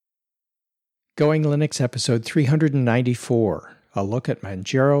Going Linux episode 394, a look at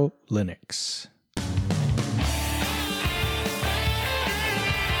Manjaro Linux.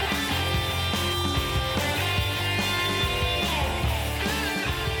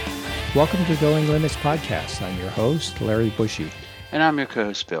 Welcome to Going Linux podcast. I'm your host, Larry Bushy. And I'm your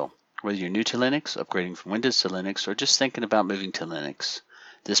co-host, Bill. Whether you're new to Linux, upgrading from Windows to Linux, or just thinking about moving to Linux,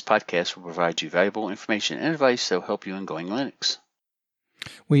 this podcast will provide you valuable information and advice that will help you in Going Linux.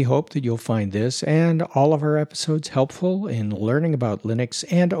 We hope that you'll find this and all of our episodes helpful in learning about Linux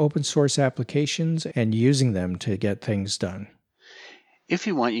and open source applications and using them to get things done. If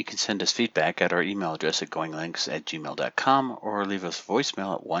you want, you can send us feedback at our email address at goinglinux@gmail.com or leave us a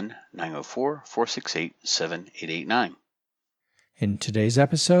voicemail at 1-904-468-7889. In today's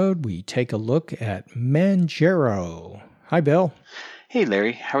episode, we take a look at Manjaro. Hi, Bill. Hey,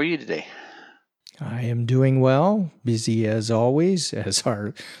 Larry. How are you today? I am doing well, busy as always. As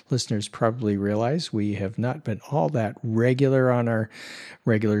our listeners probably realize, we have not been all that regular on our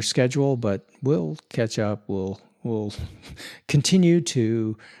regular schedule, but we'll catch up. We'll continue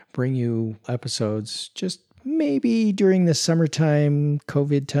to bring you episodes just maybe during the summertime,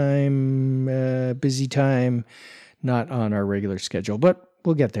 COVID time, busy time, not on our regular schedule, but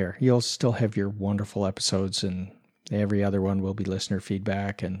we'll get there. You'll still have your wonderful episodes, and every other one will be listener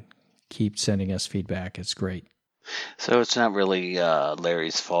feedback, and keep sending us feedback. It's great. So it's not really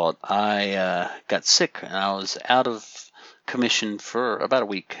Larry's fault. I got sick and I was out of commission for about a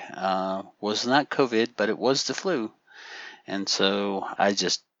week. Was not COVID, but it was the flu. And so I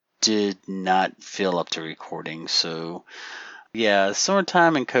just did not feel up to recording. So yeah,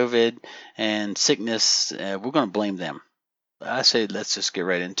 summertime and COVID and sickness, we're going to blame them. I say let's just get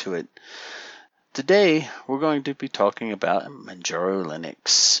right into it. Today, we're going to be talking about Manjaro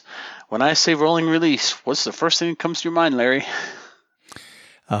Linux. When I say rolling release, what's the first thing that comes to your mind, Larry?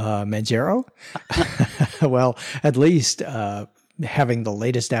 Manjaro? Well, at least having the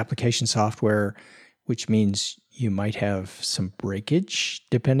latest application software, which means you might have some breakage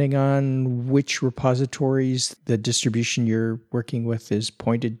depending on which repositories the distribution you're working with is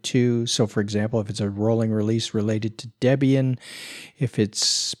pointed to. So, for example, if it's a rolling release related to Debian, if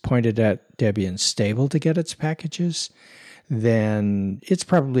it's pointed at Debian stable to get its packages, then it's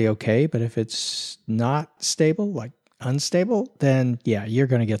probably okay. But if it's not stable, like unstable, then yeah, you're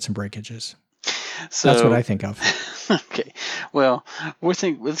going to get some breakages. So, that's what I think of. Okay. Well,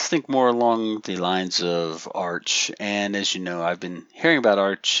 let's think more along the lines of Arch. And as you know, I've been hearing about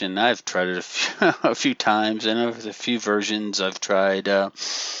Arch, and I've tried it a few times. And over the few versions I've tried,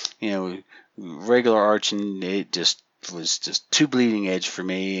 regular Arch, and it was just too bleeding edge for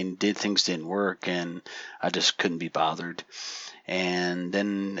me, and things didn't work, and I just couldn't be bothered. And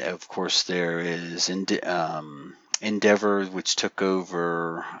then, of course, there is Endeavor, which took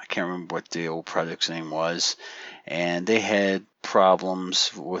over, I can't remember what the old project's name was, and they had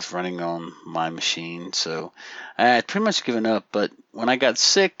problems with running on my machine, so I had pretty much given up. But when I got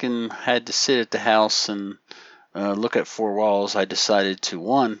sick and had to sit at the house and look at four walls, I decided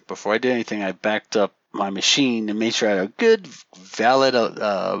to, before I did anything, I backed up my machine and made sure I had a good, valid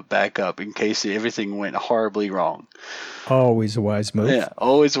backup in case everything went horribly wrong. Always a wise move. Yeah,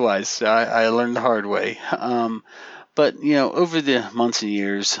 always wise. I learned the hard way. But over the months and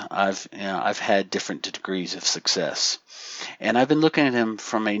years, I've had different degrees of success, and I've been looking at him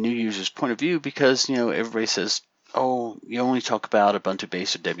from a new user's point of view because everybody says, "Oh, you only talk about Ubuntu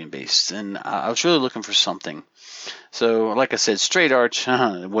based or Debian based," and I was really looking for something. So, like I said, straight Arch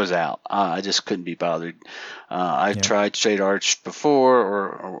was out. I just couldn't be bothered. I've tried straight Arch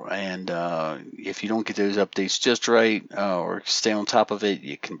before, and if you don't get those updates just right or stay on top of it,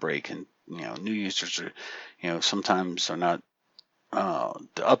 you can break. And new users are, sometimes are not. The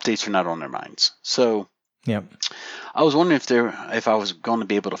updates are not on their minds. So, yeah, I was wondering if I was going to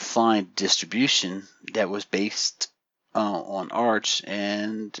be able to find distribution that was based on Arch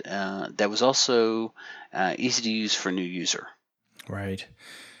and that was also easy to use for a new user. Right.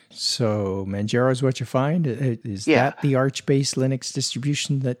 So Manjaro is what you find? Is that the Arch-based Linux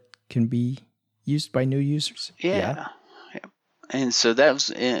distribution that can be used by new users? Yeah. And so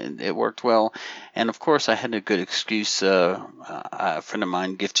it worked well. And of course, I had a good excuse. A friend of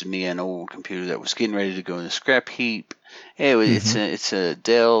mine gifted me an old computer that was getting ready to go in the scrap heap. It's a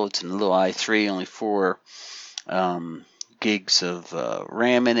Dell. It's a little i3, only 4 gigs of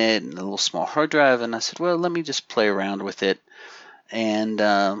RAM in it, and a little small hard drive. And I said, well, let me just play around with it. And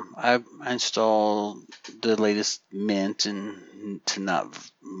I installed the latest Mint, and to not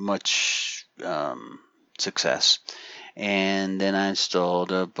much success. And then I installed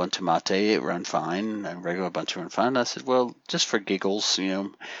Ubuntu Mate. It ran fine. Regular Ubuntu ran fine. I said, well, just for giggles,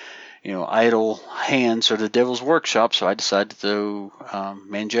 idle hands are the devil's workshop. So I decided to throw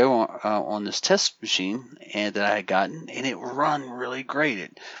Manjaro on this test machine and that I had gotten, and it run really great.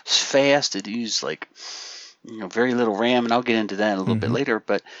 It was fast. It used like very little RAM, and I'll get into that a little bit later.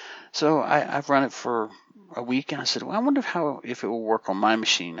 But so I've run it for a week, and I said, well, I wonder if it will work on my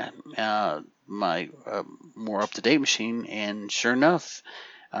machine, my more up-to-date machine. And sure enough,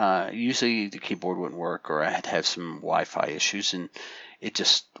 usually the keyboard wouldn't work, or I had to have some Wi-Fi issues, and it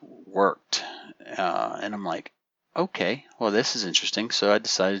just worked. And I'm like, okay, well, this is interesting. So I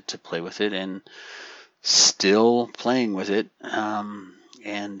decided to play with it, and still playing with it.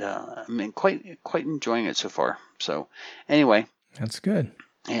 And I mean, quite enjoying it so far. So anyway, that's good.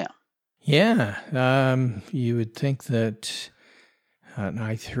 Yeah. Yeah. You would think that an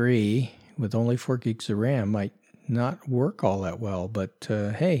i3 with only 4 gigs of RAM might not work all that well, but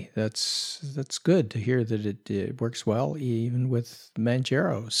hey, that's good to hear that it works well even with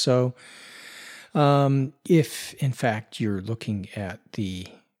Manjaro. So if in fact you're looking at the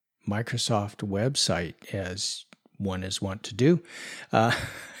Microsoft website, as one is wont to do,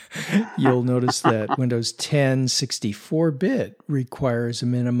 you'll notice that Windows 10 64-bit requires a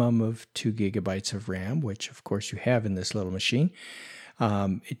minimum of 2 gigabytes of RAM, which of course you have in this little machine,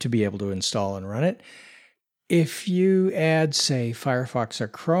 to be able to install and run it. If you add, say, Firefox or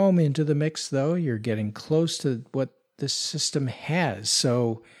Chrome into the mix, though, you're getting close to what this system has.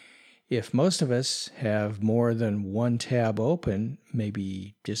 So if most of us have more than one tab open,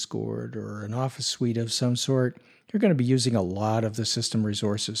 maybe Discord or an Office suite of some sort, you're going to be using a lot of the system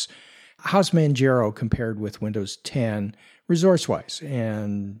resources. How's Manjaro compared with Windows 10 resource-wise?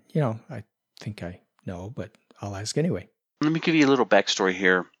 And, I think I know, but I'll ask anyway. Let me give you a little backstory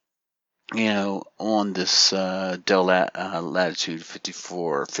here. On this Dell Latitude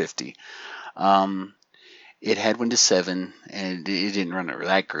 5450. It had Windows 7, and it didn't run it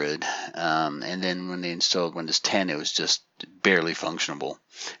that good. And then when they installed Windows 10, it was just barely functionable.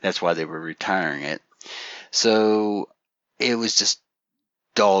 That's why they were retiring it. So it was just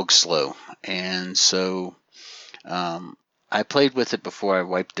dog slow. And so I played with it before I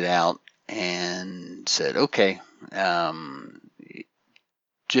wiped it out and said, okay,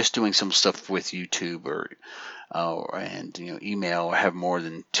 just doing some stuff with YouTube and email, or have more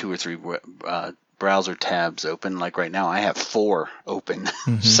than 2 or 3 browser tabs open. Like right now, I have 4 open.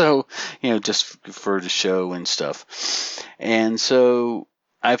 So just for the show and stuff. And so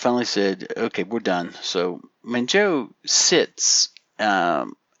I finally said, okay, we're done. So Manjaro sits at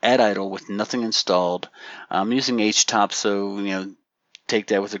idle with nothing installed. I'm using HTOP, so take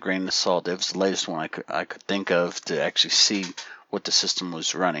that with a grain of salt. That was the latest one I could think of to actually see what the system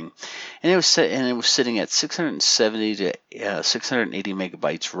was running, and it was sitting at 670 to 680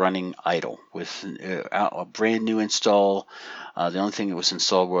 megabytes running idle with a brand new install. The only thing that was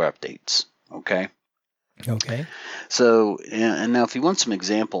installed were updates. Okay. So, and now if you want some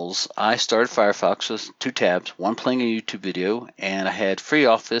examples, I started Firefox with 2 tabs, one playing a YouTube video, and I had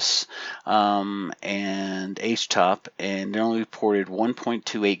FreeOffice and HTOP, and they only reported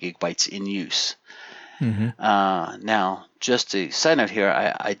 1.28 gigabytes in use. Now, just a side note here,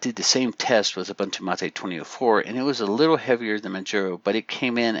 I did the same test with Ubuntu Mate 2004, and it was a little heavier than Manjaro, but it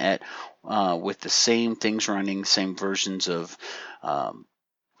came in at with the same things running, same versions of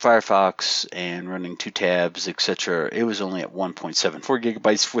Firefox and running 2 tabs, etc. It was only at 1.74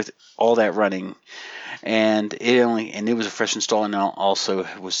 gigabytes with all that running, and it was a fresh install, and also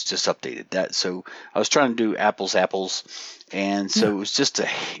was just updated. So I was trying to do apples, and so it was just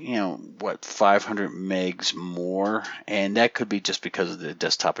 500 megs more, and that could be just because of the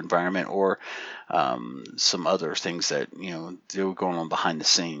desktop environment or some other things that they were going on behind the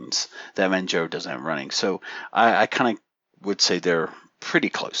scenes that Manjaro doesn't have running. So I kind of would say they're pretty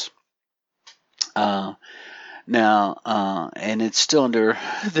close. And it's still under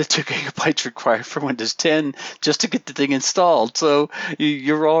the 2 gigabytes required for Windows 10 just to get the thing installed. So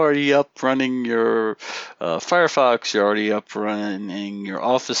you're already up running your Firefox, you're already up running your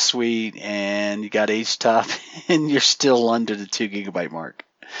Office suite, and you got HTOP, and you're still under the 2 gigabyte mark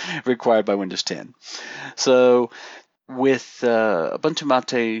required by Windows 10. So with Ubuntu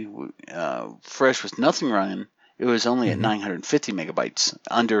Mate fresh with nothing running, it was only at 950 megabytes,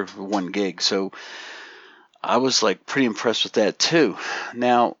 under 1 gig. So I was pretty impressed with that too.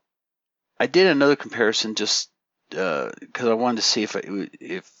 Now, I did another comparison just because I wanted to see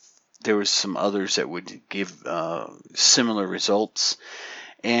if there was some others that would give similar results.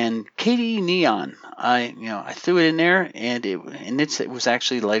 And KDE Neon, I threw it in there, and it was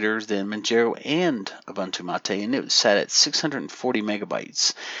actually lighter than Manjaro and Ubuntu Mate, and it sat at 640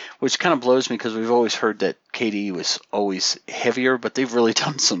 megabytes, which kind of blows me because we've always heard that KDE was always heavier, but they've really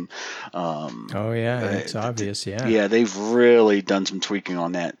done some. Oh yeah, it's obvious. Yeah. Yeah, they've really done some tweaking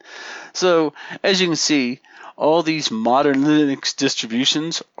on that. So as you can see, all these modern Linux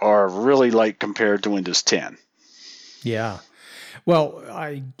distributions are really light compared to Windows 10. Yeah. Well,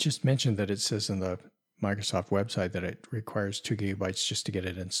 I just mentioned that it says in the Microsoft website that it requires 2 gigabytes just to get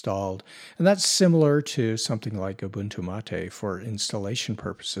it installed. And that's similar to something like Ubuntu Mate for installation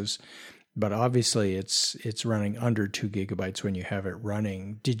purposes. But obviously it's running under 2 gigabytes when you have it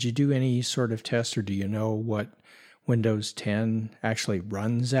running. Did you do any sort of test, or do you know what Windows 10 actually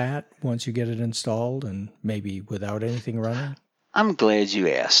runs at once you get it installed and maybe without anything running? I'm glad you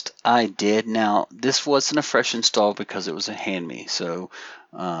asked. I did. Now, this wasn't a fresh install because it was a hand me. So,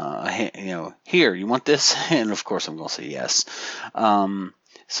 here, you want this? And of course, I'm going to say yes.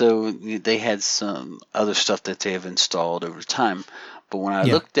 So they had some other stuff that they have installed over time. But when I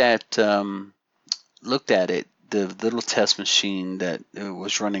looked at it, the little test machine that it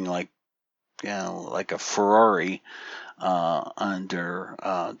was running like a Ferrari. Under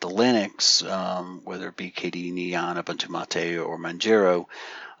the Linux, whether it be KDE Neon, Ubuntu Mate, or Manjaro,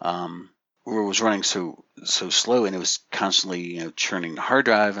 where it was running so slow, and it was constantly churning the hard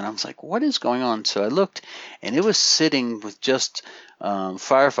drive, and I was like, what is going on? So I looked, and it was sitting with just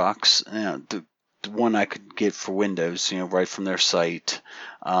Firefox, the one I could get for Windows, right from their site.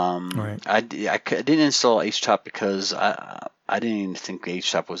 Right. I didn't install HTOP because I didn't even think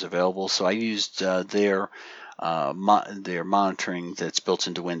HTOP was available, so I used their monitoring that's built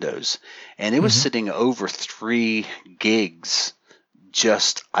into Windows, and it was sitting over 3 gigs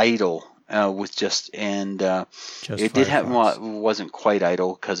just idle with just it did have, well, it wasn't quite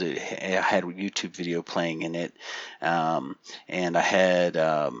idle because it had YouTube video playing in it, and I had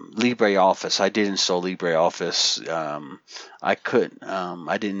LibreOffice. I did install LibreOffice. I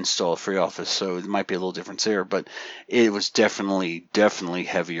didn't install FreeOffice, so it might be a little difference there, but it was definitely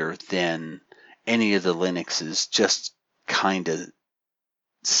heavier than any of the Linuxes, just kind of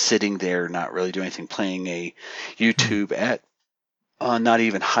sitting there, not really doing anything, playing a YouTube at not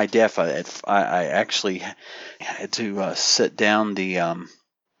even high def. I actually had to set down the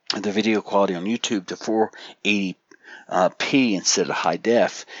video quality on YouTube to 480p instead of high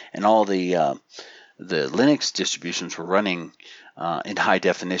def, and all the Linux distributions were running in high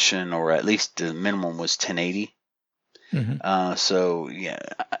definition, or at least the minimum was 1080. So yeah.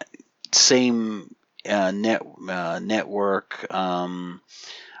 Same network.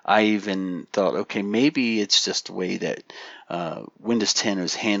 I even thought, okay, maybe it's just the way that Windows 10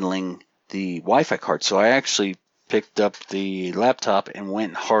 was handling the Wi-Fi card. So I actually picked up the laptop and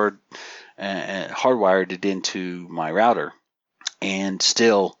went hardwired it into my router, and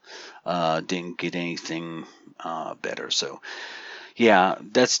still didn't get anything better. So yeah,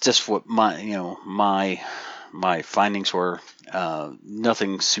 that's just what my findings were.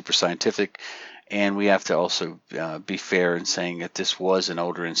 Nothing super scientific, and we have to also be fair in saying that this was an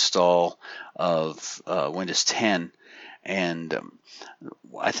older install of Windows 10, and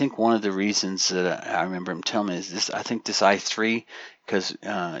I think one of the reasons that I remember him telling me is this. I think this i3, because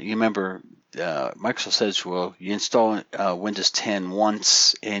you remember Microsoft says, well, you install Windows 10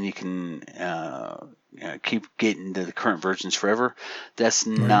 once and you can keep getting to the current versions forever. That's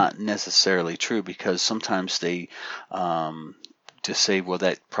not necessarily true, because sometimes they just say, well,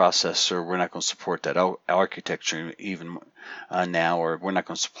 that processor, we're not going to support that architecture even now, or we're not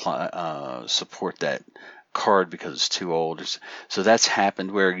going to support that card because it's too old. So that's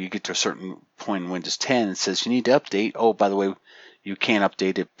happened where you get to a certain point in Windows 10 and it says you need to update. Oh, by the way, you can't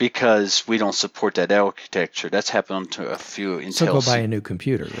update it because we don't support that architecture. That's happened to a few Intel. So go buy a new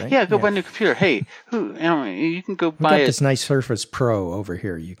computer, right? Yeah, go buy a new computer. Hey, you can go buy this nice Surface Pro over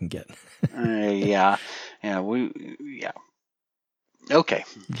here you can get. Yeah. Okay,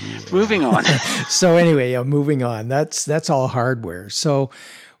 moving on. So anyway, moving on. That's all hardware. So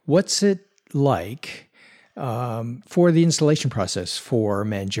what's it like for the installation process for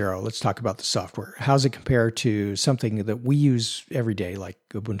Manjaro? Let's talk about the software. How's it compare to something that we use every day, like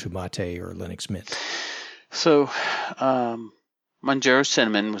Ubuntu Mate or Linux Mint? So Manjaro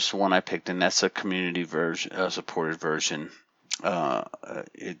Cinnamon was the one I picked, and that's a community version, supported version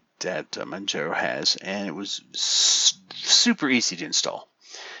that Manjaro has, and it was super easy to install.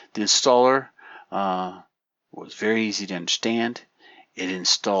 The installer was very easy to understand. It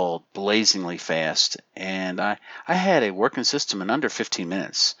installed blazingly fast, and I had a working system in under 15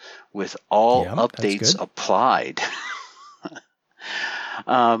 minutes with all updates applied.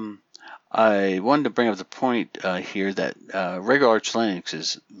 I wanted to bring up the point here that regular Arch Linux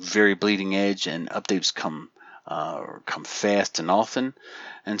is very bleeding edge, and updates come fast and often.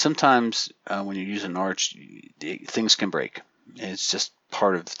 And sometimes when you're using Arch, things can break. It's just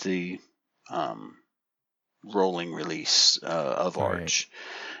part of the rolling release of Arch. Right.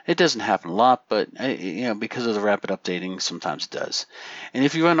 It doesn't happen a lot, but because of the rapid updating, sometimes it does. And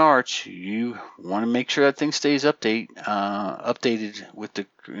if you run Arch, you want to make sure that thing stays updated with the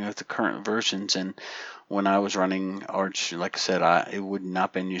the current versions. And when I was running Arch, like I said, it would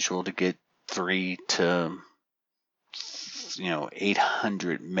not be unusual to get 3 to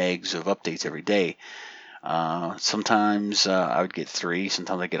 800 megs of updates every day. Sometimes I would get 3,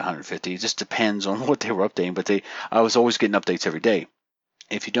 sometimes I get 150. It just depends on what they were updating, but I was always getting updates every day.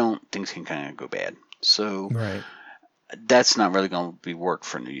 If you don't, things can kind of go bad. So right. That's not really going to be work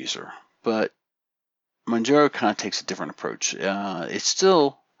for a new user. But Manjaro kind of takes a different approach. It's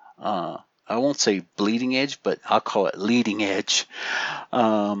still, I won't say bleeding edge, but I'll call it leading edge.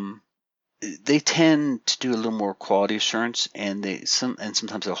 They tend to do a little more quality assurance, and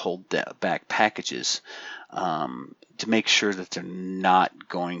sometimes they'll hold back packages to make sure that they're not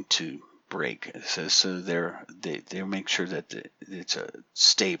going to break. So they make sure that it's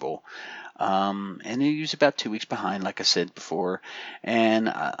stable, and they use about 2 weeks behind, like I said before.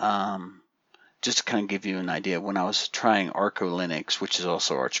 And just to kind of give you an idea, when I was trying Arco Linux, which is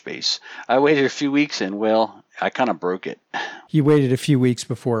also Archbase, I waited a few weeks, and I kind of broke it. You waited a few weeks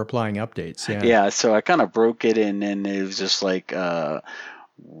before applying updates, yeah. Yeah, so I kind of broke it, and then it was just like, you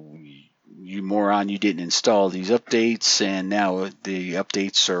moron, you didn't install these updates, and now the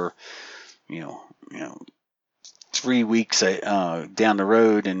updates are, 3 weeks down the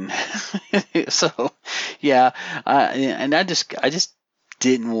road, and so yeah, and I just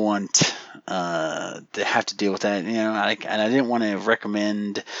didn't want to have to deal with that, and I didn't want to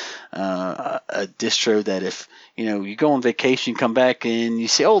recommend a distro that if you go on vacation, come back, and you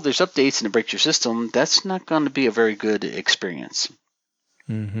say, oh, there's updates, and it breaks your system. That's not going to be a very good experience.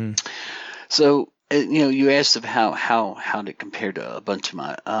 Mm-hmm. So you asked of how did it compare to Ubuntu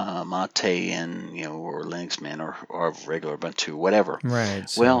Mate and or Linux Mint or regular Ubuntu, whatever. Right.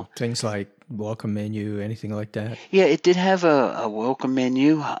 So well, things like welcome menu, anything like that. Yeah, it did have a welcome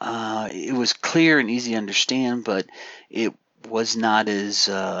menu. It was clear and easy to understand, but it was not as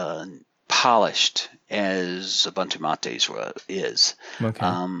polished as Ubuntu Mate's is.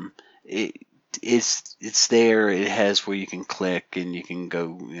 Okay. It's there. It has where you can click and you can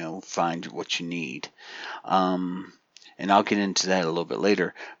go, find what you need. And I'll get into that a little bit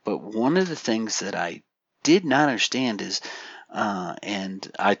later. But one of the things that I did not understand is,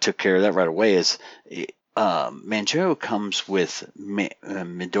 and I took care of that right away, is Manjaro comes with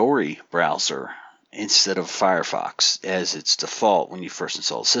Midori browser instead of Firefox as its default when you first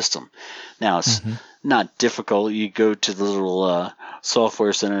install the system. Now, it's not difficult. You go to the little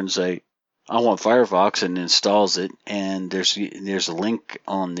software center and say, I want Firefox, and it installs it, and there's a link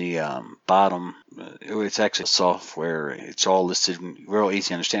on the bottom. It's actually software. It's all listed, real easy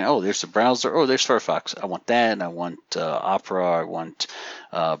to understand. Oh, there's the browser. Oh, there's Firefox. I want that, and I want Opera. I want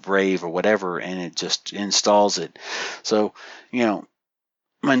Brave or whatever, and it just installs it. So,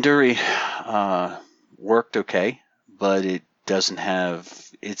 Manduri worked okay, but it doesn't have.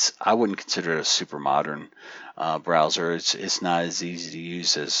 I wouldn't consider it a super modern browser. It's not as easy to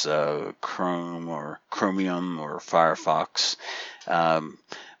use as Chrome or Chromium or Firefox.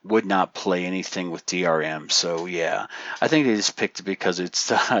 Would not play anything with DRM. So yeah, I think they just picked it because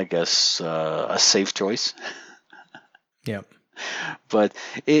it's, I guess, a safe choice. Yep. But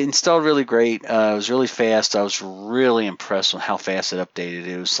it installed really great. It was really fast. I was really impressed with how fast it updated.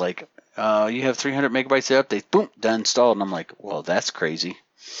 It was like, you have 300 megabytes of update, boom, done installed. And I'm like, well, that's crazy.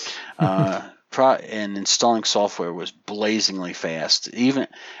 And installing software was blazingly fast. Even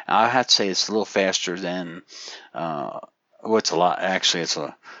I have to say it's a little faster than it's a lot. Actually, it's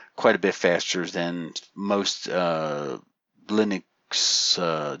quite a bit faster than most Linux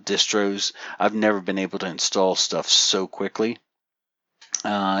distros. I've never been able to install stuff so quickly,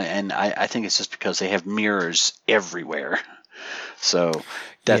 and I think it's just because they have mirrors everywhere. So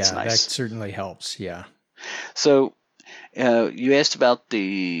that's nice. That certainly helps. Yeah. So. You asked about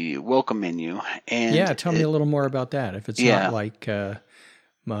the welcome menu, and tell me a little more about that. If it's not like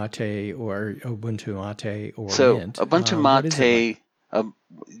Mate or Ubuntu Mate or Mint. So Ubuntu Mate.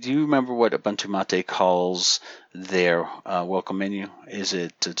 Do you remember what Ubuntu Mate calls their welcome menu? Is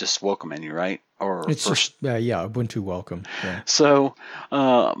it just welcome menu, right? Or it's just Ubuntu welcome. Yeah. So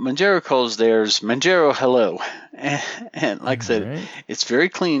Manjaro calls theirs Manjaro hello, And like I said, right. it's very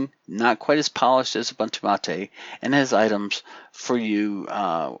clean, not quite as polished as Ubuntu Mate, and has items for you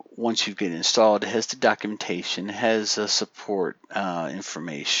once you get it installed. It has the documentation, it has support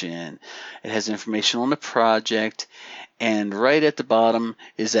information, it has information on the project, and right at the bottom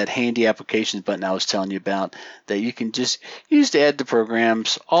is that handy applications button I was telling you about that you can just use to add the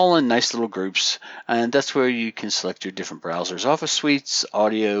programs all in nice little groups. And that's where you can select your different browsers, Office suites,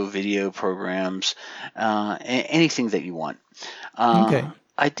 audio, video programs, anything that you want. Okay.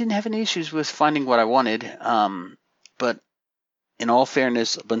 I didn't have any issues with finding what I wanted, but in all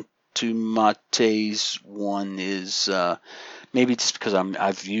fairness, Ubuntu Mate's one is maybe just because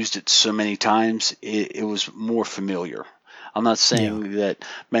I've used it so many times, it was more familiar. I'm not saying that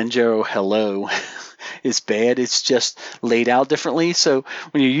Manjaro Hello is bad. It's just laid out differently. So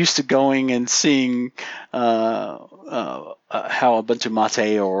when you're used to going and seeing how Ubuntu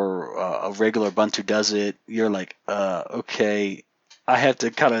Mate or a regular Ubuntu does it, you're like, okay, I have to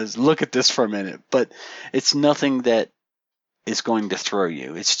kind of look at this for a minute. But it's nothing that is going to throw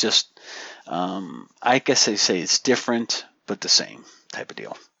you. It's just, I guess they say it's different, but the same type of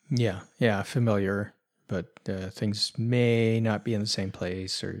deal. Yeah, familiar, but things may not be in the same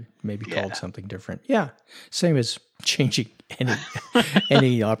place or maybe called something different. Yeah, same as changing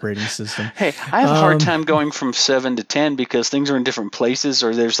any operating system. Hey, I have a hard time going from 7 to 10 because things are in different places,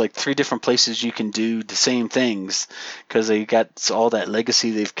 or there's like 3 different places you can do the same things because they got all that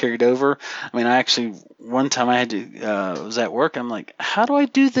legacy they've carried over. I mean, I actually, one time I had to, was at work, I'm like, how do I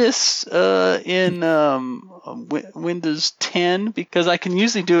do this in Windows 10? Because I can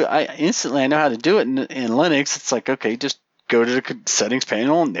usually do it, I know how to do it in Linux. It's like, okay, just go to the settings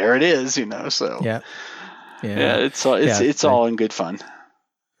panel and there it is, so. Yeah. It's all in good fun.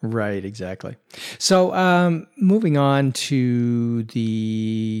 Right, exactly. So moving on to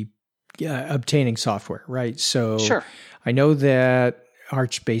the obtaining software, right? So sure. I know that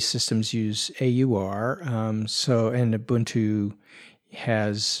Arch-based systems use AUR, and Ubuntu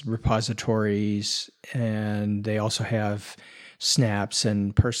has repositories, and they also have snaps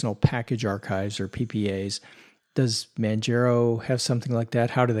and personal package archives or PPAs. Does Manjaro have something like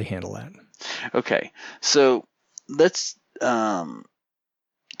that? How do they handle that? Okay, so let's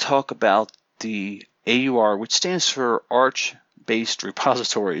talk about the AUR, which stands for Arch-based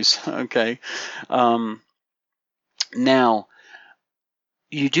repositories. Okay, now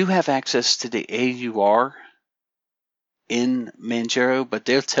you do have access to the AUR in Manjaro, but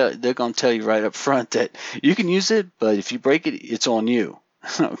they're going to tell you right up front that you can use it, but if you break it, it's on you.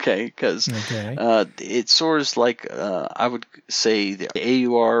 Okay, because it's sort of like I would say the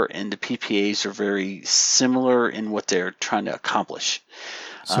AUR and the PPAs are very similar in what they're trying to accomplish.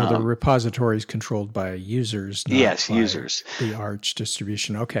 So the repository is controlled by users, not by users. The Arch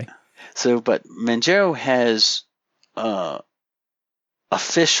distribution. Okay. So, but Manjaro has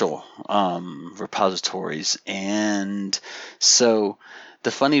official repositories, and so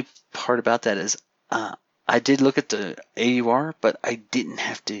the funny part about that is I did look at the AUR, but I didn't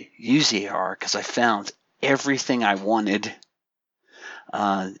have to use the AUR because I found everything I wanted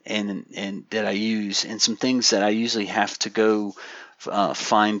and that I use, and some things that I usually have to go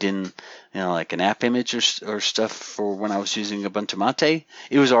find in, like an app image or stuff for when I was using Ubuntu Mate.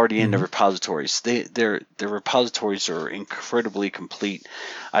 It was already in the repositories. Their repositories are incredibly complete.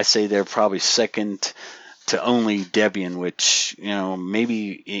 I say they're probably second to only Debian, which,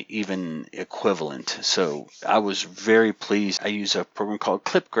 maybe even equivalent. So I was very pleased. I use a program called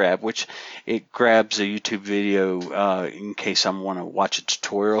ClipGrab, which it grabs a YouTube video in case I want to watch a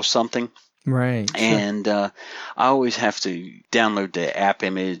tutorial or something. Right. And I always have to download the app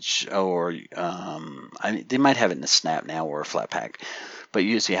image, or they might have it in a Snap now or a Flatpak, but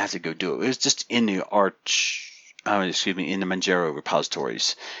usually I have to go do it. It was just in the in the Manjaro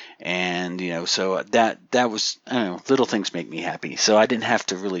repositories. And, so that was, little things make me happy. So I didn't have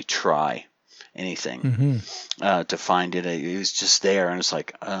to really try anything to find it. It was just there, and it's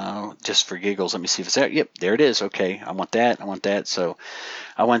like, just for giggles, let me see if it's there. Yep, there it is. Okay, I want that. So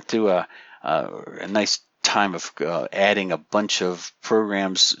I went through a nice time of adding a bunch of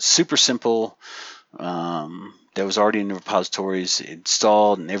programs, super simple, that was already in the repositories,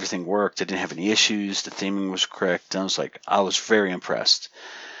 installed, and everything worked. I didn't have any issues. The theming was correct. And I was very impressed.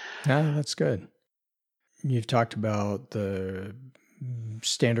 Yeah, that's good. You've talked about the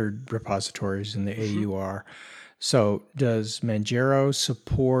standard repositories in the AUR. So does Manjaro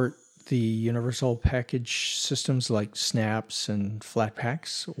support the universal package systems like snaps and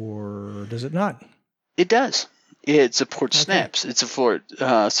flatpaks, or does it not? It does. It supports Okay. snaps. It supports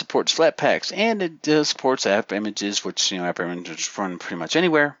Flatpaks, and it supports app images, which app images run pretty much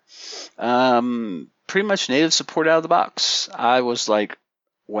anywhere. Pretty much native support out of the box. I was like,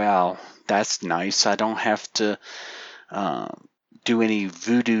 wow, that's nice. I don't have to uh, do any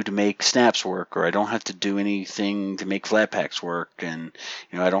voodoo to make snaps work, or I don't have to do anything to make Flatpaks work, and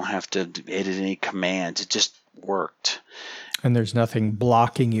I don't have to edit any commands. It just worked. And there's nothing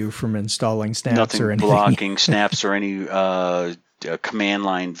blocking you from installing snaps Nothing or anything. blocking snaps or any command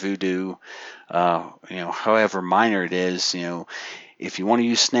line voodoo. However minor it is, if you want to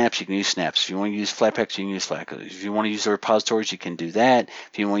use snaps, you can use snaps. If you want to use Flatpaks, you can use Flatpaks. If you want to use the repositories, you can do that.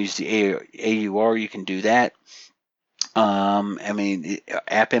 If you want to use the AUR, you can do that.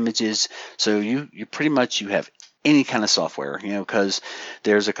 App images. So you pretty much you have any kind of software, because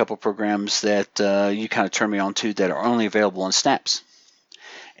there's a couple programs that you kind of turn me on to that are only available in snaps,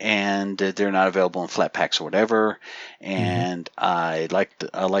 and they're not available in Flatpaks or whatever. And I like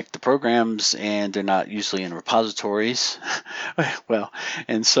the programs, and they're not usually in repositories. Well,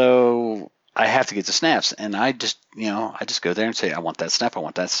 and so I have to get the snaps, and I just go there and say, I want that snap, I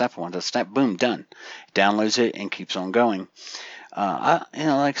want that snap, I want that snap. Boom, done. Downloads it and keeps on going. Like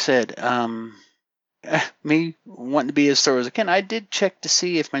I said, me wanting to be as thorough as I can, I did check to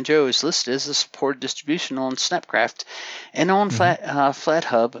see if Manjaro is listed as a supported distribution on Snapcraft, and on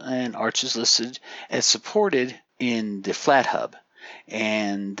FlatHub, and Arch is listed as supported in the FlatHub,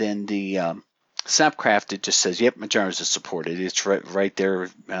 and then the Snapcraft, it just says, yep, Manjaro is supported. It's right there,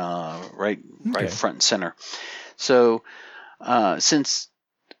 right front and center. So since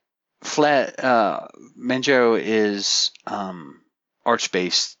Manjaro is Arch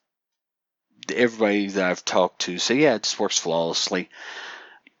based, everybody that I've talked to say, yeah, it just works flawlessly.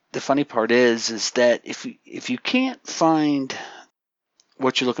 The funny part is that if you can't find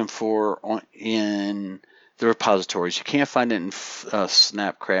what you're looking for in the repositories, you can't find it in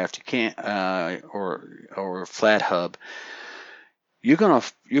Snapcraft, you can't or FlatHub, you're gonna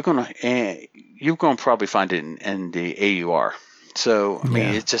probably find it in the AUR. So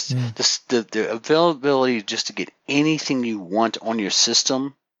it's just the availability just to get anything you want on your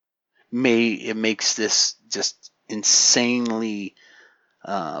system. It makes this just insanely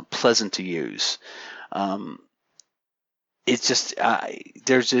pleasant to use. It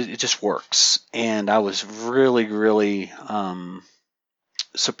just works, and I was really, really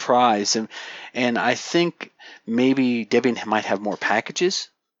surprised, and I think maybe Debian might have more packages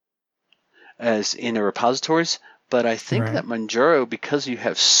as in the repositories, but I think that Manjaro, because you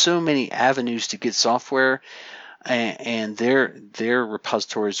have so many avenues to get software. And their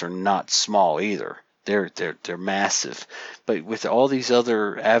repositories are not small either. They're massive. But with all these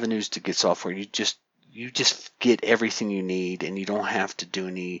other avenues to get software, you just get everything you need, and you don't have to do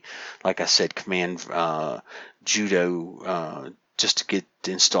any, like I said, command judo just to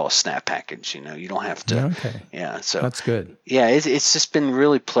install a snap package. You don't have to. Okay. Yeah. So that's good. Yeah, it's just been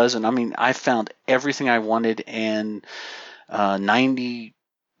really pleasant. I found everything I wanted, and 99%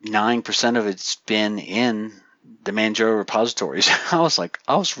 of it's been in the Manjaro repositories. I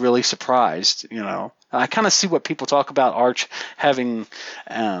was really surprised. I kind of see what people talk about Arch having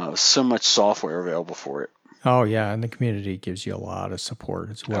so much software available for it. Oh yeah, and the community gives you a lot of support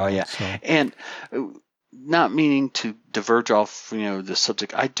as well. Oh yeah, so. And not meaning to diverge off the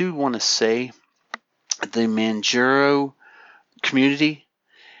subject, I do want to say the Manjaro community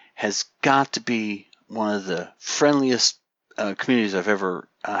has got to be one of the friendliest communities I've ever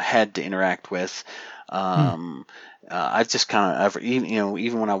had to interact with. I've just kind of,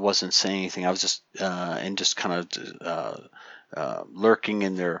 even when I wasn't saying anything, I was just kind of lurking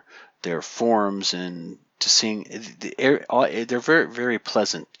in their forums, and just seeing they're very, very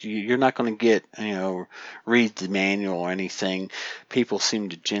pleasant. You're not going to get read the manual or anything. People seem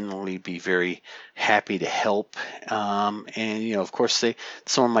to generally be very happy to help, and of course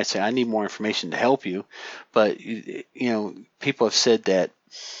someone might say, I need more information to help you, but people have said that.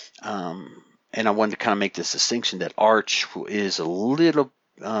 And I wanted to kind of make this distinction that Arch is a little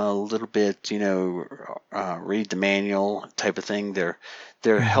bit, read the manual type of thing. They're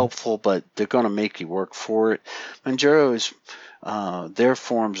helpful, but they're going to make you work for it. Manjaro is, their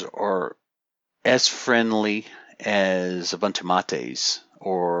forums are as friendly as Ubuntu Mate's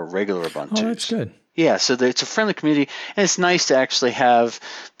or regular Ubuntu. Oh, that's good. Yeah, so it's a friendly community, and it's nice to actually have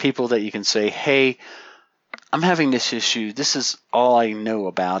people that you can say, hey, I'm having this issue. This is all I know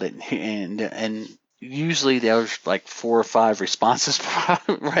about it, and usually there's like 4 or 5 responses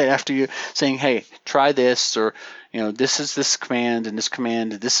right after you saying, "Hey, try this," or this is this command, and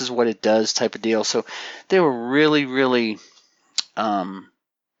this is what it does, type of deal. So they were really, really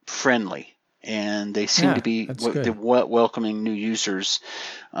friendly, and they seem to Yeah, be that's good. welcoming new users.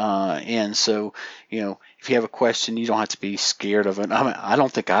 And so, if you have a question, you don't have to be scared of it. I mean, I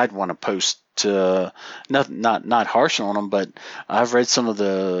don't think I'd want to post not harsh on them, but I've read some of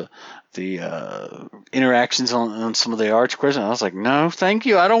the interactions on some of the arch questions. I was like, no, thank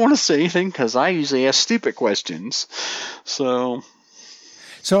you. I don't want to say anything because I usually ask stupid questions. So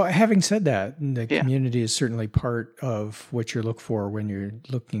having said that, the yeah. community is certainly part of what you look for when you're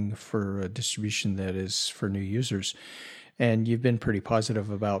looking for a distribution that is for new users. And you've been pretty positive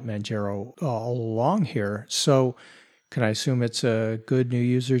about Manjaro all along here. So can I assume it's a good new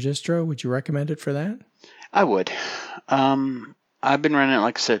user distro? Would you recommend it for that? I would. I've been running it,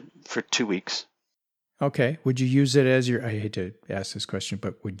 like I said, for 2 weeks. Okay. Would you use it as I hate to ask this question,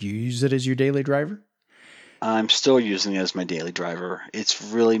 but would you use it as your daily driver? I'm still using it as my daily driver. It's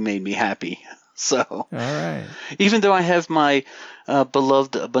really made me happy. So, all right. Even though I have my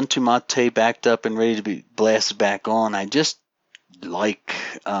beloved Ubuntu Mate backed up and ready to be blasted back on, I just like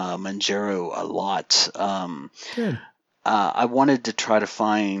Manjaro a lot. Good. I wanted to try to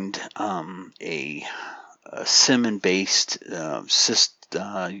find a Cinnamon-based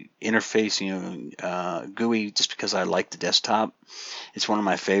interface, GUI, just because I like the desktop. It's one of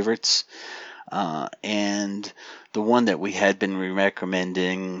my favorites. And the one that we had been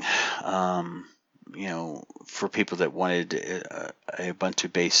recommending, for people that wanted a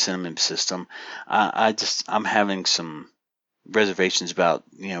Ubuntu-based Cinnamon system, I'm having some reservations about,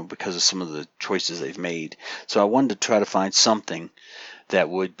 because of some of the choices they've made. So I wanted to try to find something that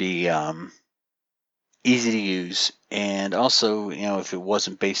would be easy to use, and also, if it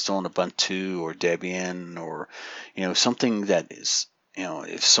wasn't based on Ubuntu or Debian or, something that is,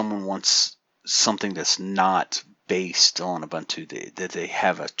 if someone wants something that's not based on Ubuntu, that they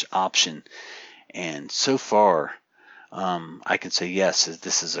have an option. And so far, I can say yes,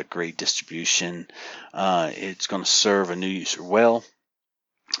 this is a great distribution. It's going to serve a new user well.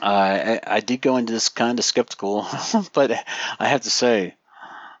 I did go into this kind of skeptical, but I have to say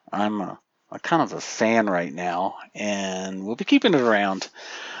I'm a kind of a fan right now, and we'll be keeping it around.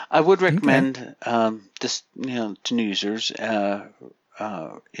 I would recommend this, to new users.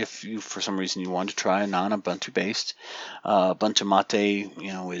 If you, for some reason, you want to try a non-Ubuntu based, Ubuntu Mate,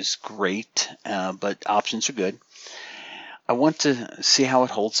 is great, but options are good. I want to see how it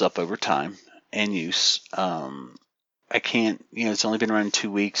holds up over time and use. I can't, it's only been running 2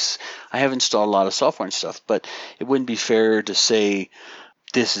 weeks. I have installed a lot of software and stuff, but it wouldn't be fair to say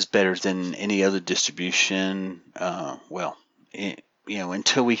this is better than any other distribution.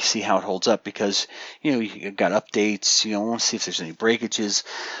 Until we see how it holds up, because you got updates, I want to see if there's any breakages.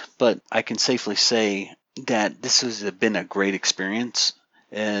 But I can safely say that this has been a great experience,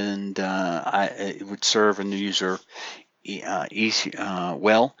 and it would serve a new user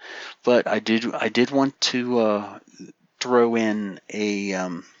well. But I did want to throw in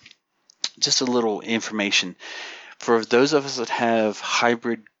just a little information for those of us that have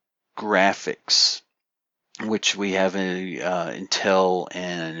hybrid graphics, which we have Intel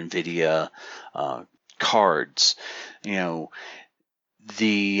and NVIDIA cards.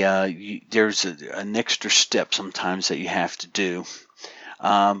 There's an extra step sometimes that you have to do.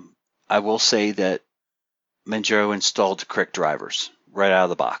 I will say that Manjaro installed the correct drivers right out of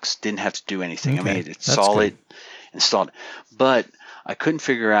the box. Didn't have to do anything. Okay. I mean, it's solid, installed it. But I couldn't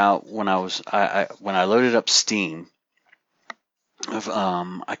figure out when I loaded up Steam.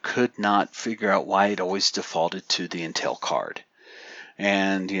 I could not figure out why it always defaulted to the Intel card.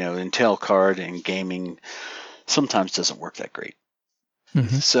 And, Intel card in gaming sometimes doesn't work that great.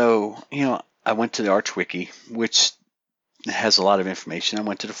 Mm-hmm. So, I went to the Arch Wiki, which has a lot of information. I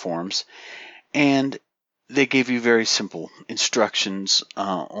went to the forums, and they gave you very simple instructions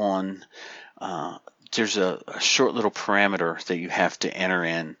on there's a short little parameter that you have to enter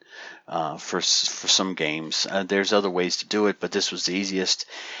in for some games. There's other ways to do it, but this was the easiest.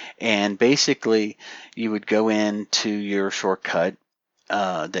 And basically, you would go into your shortcut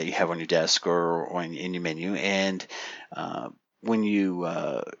that you have on your desk or in your menu, and when you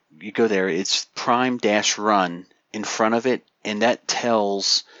go there, it's prime-run in front of it, and that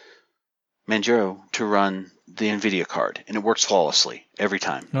tells Manjaro to run the NVIDIA card, and it works flawlessly every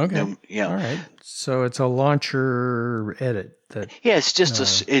time. Okay. All right. So it's a launcher edit. It's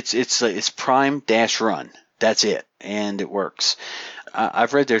just it's prime-run. That's it, and it works.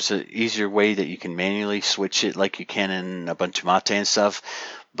 I've read there's an easier way that you can manually switch it, like you can in Ubuntu Mate and stuff.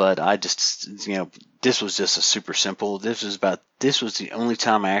 But I just, this was just a super simple. This was the only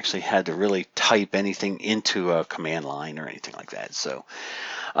time I actually had to really type anything into a command line or anything like that. So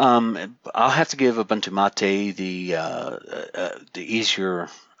I'll have to give Ubuntu Mate the easier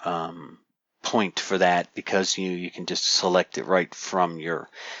point for that because you can just select it right from your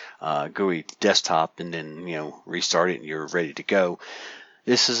GUI desktop and then restart it and you're ready to go.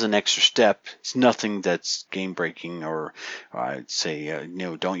 This is an extra step. It's nothing that's game breaking, or I'd say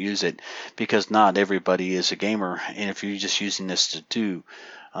don't use it, because not everybody is a gamer. And if you're just using this to do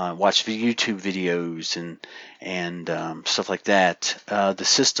watch YouTube videos and stuff like that, the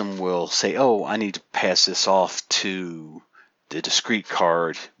system will say, oh, I need to pass this off to the discrete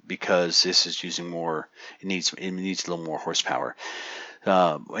card because this is using more. It needs a little more horsepower.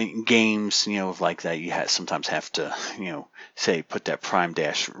 In games, like that, you sometimes have to, say put that prime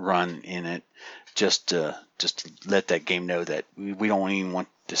dash run in it, just to let that game know that we don't even want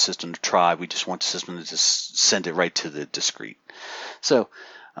the system to try. We just want the system to just send it right to the discrete. So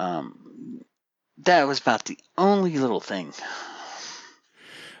that was about the only little thing.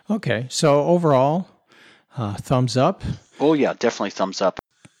 Okay, so overall, thumbs up. Oh yeah, definitely thumbs up.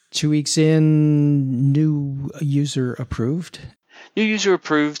 2 weeks in, new user approved. New user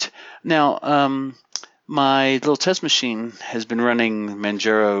approved. Now, my little test machine has been running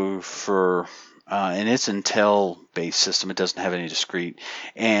Manjaro for, and it's Intel-based system. It doesn't have any discrete,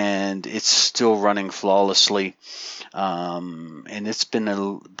 and it's still running flawlessly. And it's been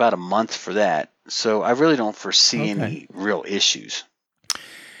about a month for that, so I really don't foresee any real issues.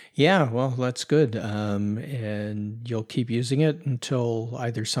 Yeah, well, that's good. And you'll keep using it until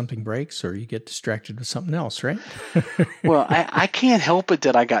either something breaks or you get distracted with something else, right? Well, I can't help it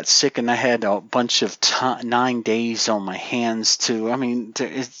that I got sick and I had a bunch of 9 days on my hands too. I mean,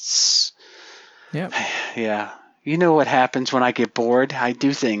 it's... Yeah. You know what happens when I get bored? I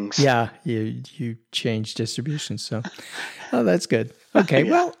do things. Yeah, you change distributions, so that's good. Okay,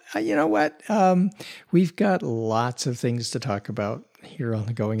 yeah. Well, you know what? We've got lots of things to talk about here on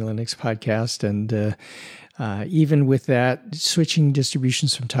the Going Linux podcast, and even with that, switching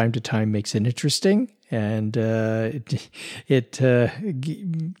distributions from time to time makes it interesting, and it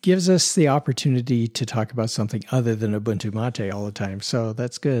gives us the opportunity to talk about something other than Ubuntu Mate all the time. So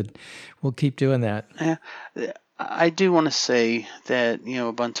that's good. We'll keep doing that. Yeah. I do want to say that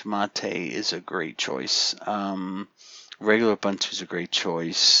Ubuntu Mate is a great choice. Regular Ubuntu is a great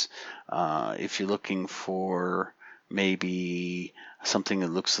choice. If you're looking for maybe something that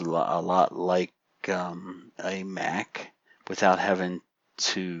looks a lot like a Mac without having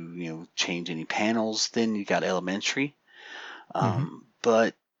to change any panels, then you got Elementary.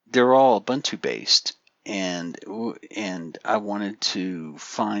 But they're all Ubuntu based, and I wanted to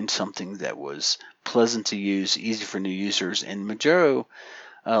find something that was pleasant to use, easy for new users, and Manjaro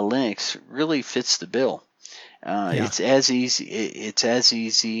Linux really fits the bill. It's as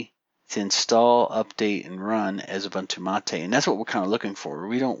easy to install, update, and run as Ubuntu Mate, and that's what we're kind of looking for.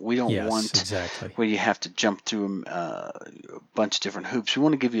 We don't want exactly where you have to jump through a bunch of different hoops. We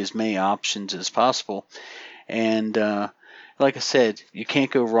want to give you as many options as possible, and like I said, you can't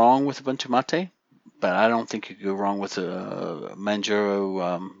go wrong with Ubuntu Mate, but I don't think you can go wrong with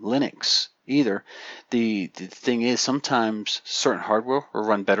Manjaro Linux either. The thing is, sometimes certain hardware will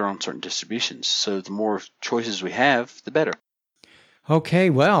run better on certain distributions, so the more choices we have, the better. Okay,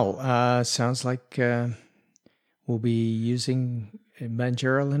 well, sounds like we'll be using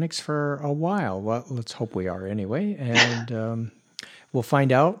Manjaro Linux for a while. Well, let's hope we are anyway, and we'll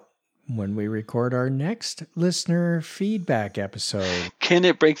find out when we record our next listener feedback episode. Can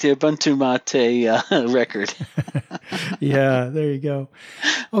it break the Ubuntu Mate record? Yeah, there you go.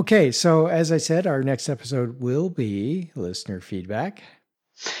 Okay, so as I said, our next episode will be listener feedback.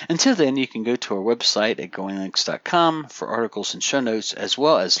 Until then, you can go to our website at goinglinux.com for articles and show notes, as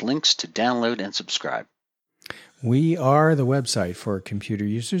well as links to download and subscribe. We are the website for computer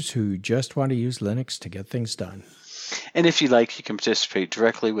users who just want to use Linux to get things done. And if you like, you can participate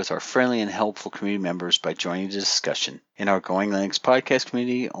directly with our friendly and helpful community members by joining the discussion in our Going Linux podcast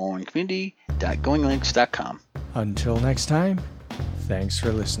community on community.goinglinux.com. Until next time, thanks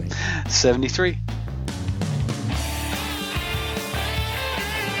for listening. 73.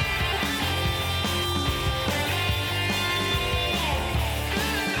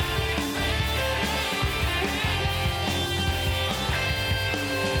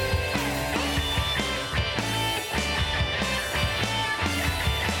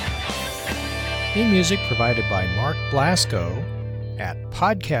 Theme music provided by Mark Blasco at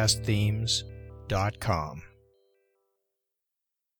podcastthemes.com.